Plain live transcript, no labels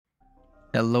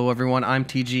Hello everyone, I'm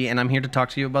TG and I'm here to talk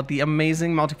to you about the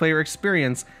amazing multiplayer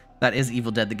experience that is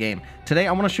Evil Dead the Game. Today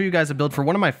I want to show you guys a build for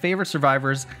one of my favorite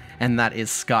survivors, and that is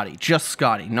Scotty. Just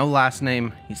Scotty, no last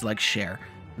name, he's like Cher.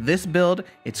 This build,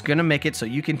 it's going to make it so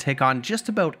you can take on just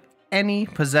about any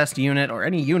possessed unit, or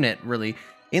any unit really,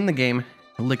 in the game,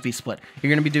 lickety split. You're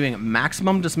going to be doing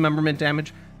maximum dismemberment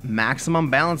damage, maximum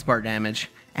balance bar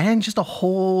damage, and just a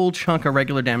whole chunk of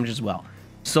regular damage as well.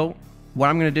 So what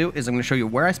I'm going to do is I'm going to show you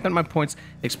where I spent my points,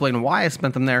 explain why I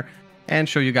spent them there, and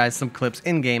show you guys some clips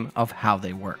in-game of how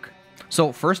they work.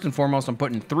 So first and foremost, I'm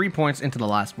putting 3 points into the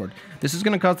last word. This is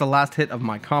going to cause the last hit of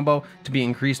my combo to be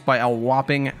increased by a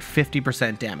whopping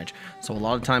 50% damage. So a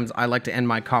lot of times I like to end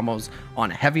my combos on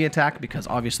a heavy attack because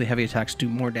obviously heavy attacks do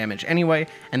more damage anyway,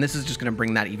 and this is just going to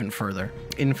bring that even further.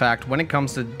 In fact, when it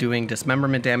comes to doing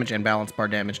dismemberment damage and balance bar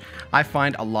damage, I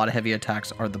find a lot of heavy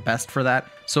attacks are the best for that,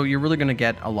 so you're really going to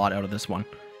get a lot out of this one.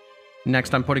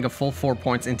 Next, I'm putting a full 4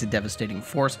 points into Devastating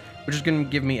Force, which is going to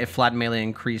give me a flat melee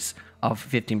increase of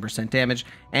 15% damage,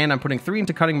 and I'm putting 3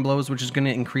 into Cutting Blows, which is going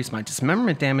to increase my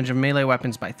dismemberment damage of melee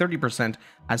weapons by 30%,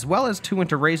 as well as 2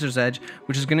 into Razor's Edge,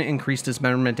 which is going to increase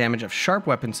dismemberment damage of sharp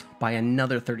weapons by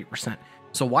another 30%.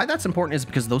 So why that's important is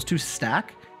because those two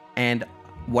stack, and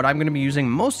what I'm going to be using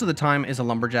most of the time is a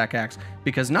Lumberjack Axe,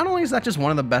 because not only is that just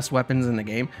one of the best weapons in the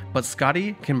game, but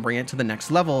Scotty can bring it to the next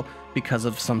level because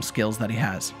of some skills that he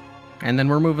has. And then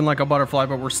we're moving like a butterfly,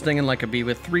 but we're stinging like a bee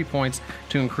with 3 points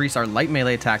to increase our light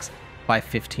melee attacks by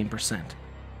 15%.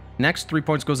 Next, 3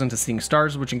 points goes into Seeing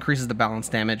Stars, which increases the balance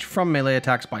damage from melee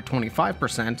attacks by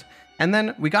 25%. And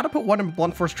then we got to put 1 in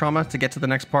Blunt Force Trauma to get to the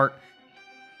next part.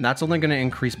 That's only going to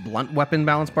increase blunt weapon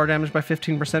balance bar damage by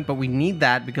 15%, but we need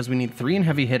that because we need 3 in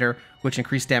Heavy Hitter, which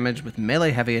increase damage with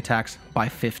melee heavy attacks by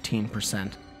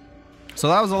 15%. So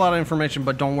that was a lot of information,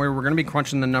 but don't worry, we're going to be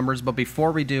crunching the numbers. But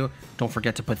before we do, don't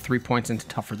forget to put 3 points into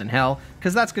Tougher Than Hell,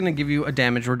 because that's going to give you a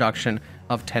damage reduction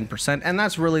of 10%, and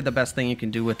that's really the best thing you can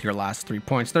do with your last 3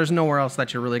 points. There's nowhere else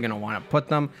that you're really going to want to put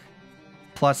them.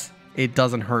 Plus, it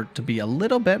doesn't hurt to be a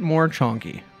little bit more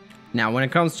chunky. Now, when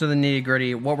it comes to the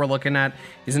nitty-gritty, what we're looking at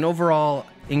is an overall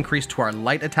increase to our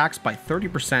light attacks by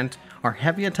 30%, our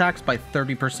heavy attacks by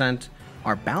 30%,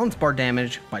 our balance bar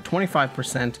damage by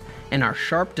 25%, and our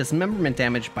sharp dismemberment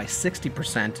damage by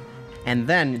 60%. And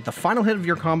then the final hit of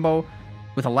your combo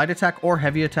with a light attack or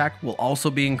heavy attack will also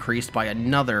be increased by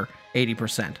another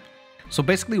 80%. So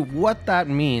basically what that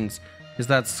means is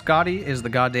that Scotty is the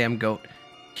goddamn GOAT.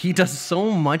 He does so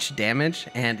much damage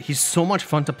and he's so much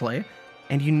fun to play,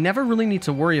 and you never really need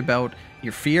to worry about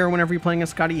your fear whenever you're playing as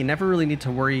Scotty. You never really need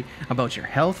to worry about your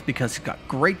health because he's got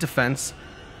great defense.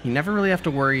 You never really have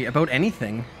to worry about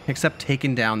anything except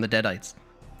taking down the Deadites.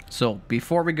 So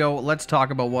before we go, let's talk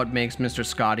about what makes Mr.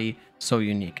 Scotty so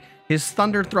unique. His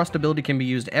Thunder Thrust ability can be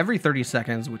used every 30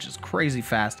 seconds, which is crazy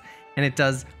fast, and it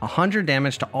does 100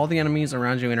 damage to all the enemies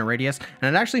around you in a radius,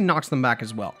 and it actually knocks them back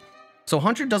as well. So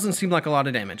 100 doesn't seem like a lot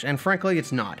of damage, and frankly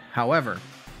it's not. However,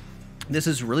 this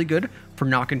is really good for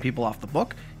knocking people off the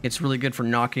book. It's really good for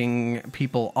knocking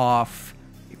people off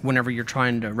whenever you're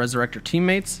trying to resurrect your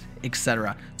teammates,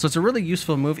 etc. So it's a really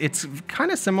useful move. It's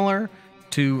kind of similar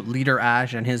to Leader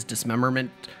Ash and his dismemberment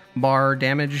bar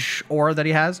damage aura that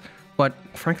he has, but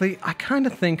frankly, I kind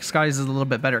of think Scotty's is a little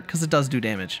bit better because it does do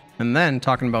damage. And then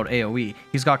talking about AoE,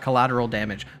 he's got collateral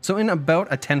damage. So in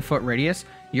about a 10-foot radius,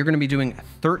 you're going to be doing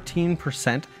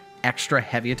 13% extra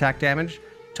heavy attack damage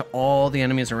to all the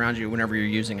enemies around you whenever you're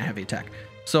using a heavy attack.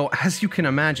 So as you can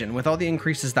imagine, with all the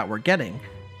increases that we're getting,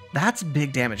 that's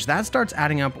big damage. That starts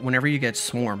adding up whenever you get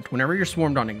swarmed. Whenever you're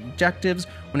swarmed on objectives,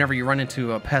 whenever you run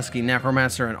into a pesky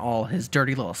necromancer and all his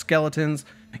dirty little skeletons.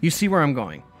 You see where I'm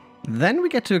going. Then we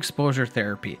get to exposure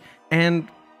therapy. And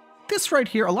this right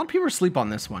here, a lot of people sleep on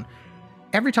this one.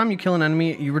 Every time you kill an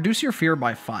enemy, you reduce your fear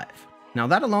by 5. Now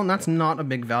that alone, that's not a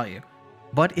big value,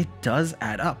 but it does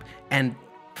add up. And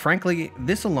frankly,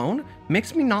 this alone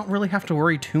makes me not really have to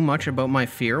worry too much about my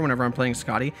fear whenever I'm playing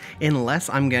Scotty, unless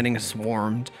I'm getting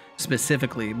swarmed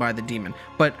specifically by the demon.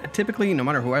 But typically, no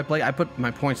matter who I play, I put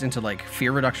my points into like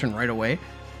fear reduction right away.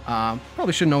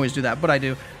 Probably shouldn't always do that, but I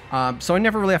do. So I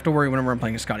never really have to worry whenever I'm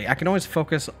playing Scotty. I can always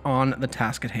focus on the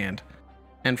task at hand.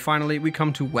 And finally, we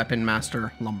come to Weapon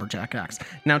Master Lumberjack Axe.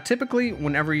 Now, typically,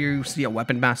 whenever you see a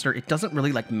Weapon Master, it doesn't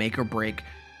really like make or break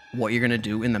what you're going to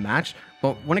do in the match.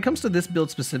 But when it comes to this build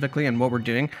specifically and what we're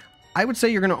doing, I would say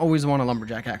you're going to always want a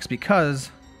Lumberjack Axe because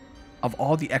of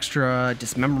all the extra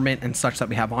dismemberment and such that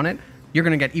we have on it. You're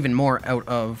going to get even more out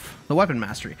of the Weapon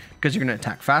Mastery because you're going to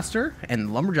attack faster, and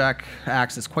the Lumberjack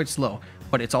Axe is quite slow,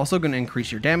 but it's also going to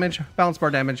increase your damage, balance bar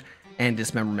damage, and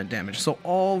dismemberment damage. So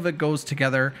all of it goes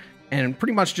together and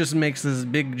pretty much just makes this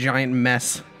big giant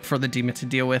mess for the demon to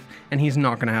deal with, and he's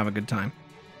not going to have a good time.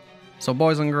 So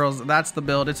boys and girls, that's the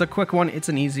build. It's a quick one, it's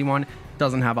an easy one,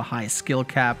 doesn't have a high skill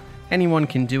cap. Anyone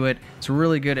can do it. It's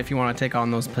really good if you want to take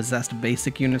on those possessed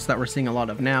basic units that we're seeing a lot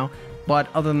of now. But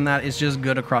other than that, it's just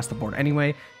good across the board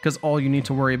anyway, because all you need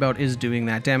to worry about is doing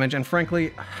that damage. And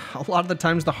frankly, a lot of the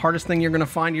times the hardest thing you're going to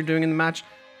find you're doing in the match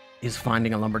is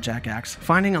finding a lumberjack axe.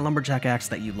 Finding a lumberjack axe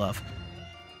that you love.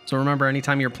 So remember,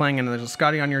 anytime you're playing and there's a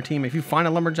Scotty on your team, if you find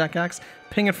a lumberjack axe,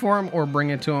 ping it for him or bring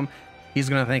it to him. He's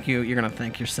going to thank you. You're going to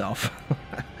thank yourself.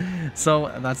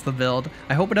 So that's the build.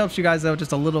 I hope it helps you guys out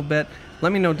just a little bit.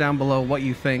 Let me know down below what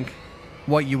you think,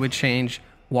 what you would change,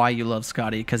 why you love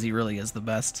Scotty, because he really is the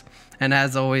best. And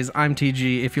as always, I'm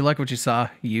TG. If you like what you saw,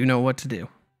 you know what to do.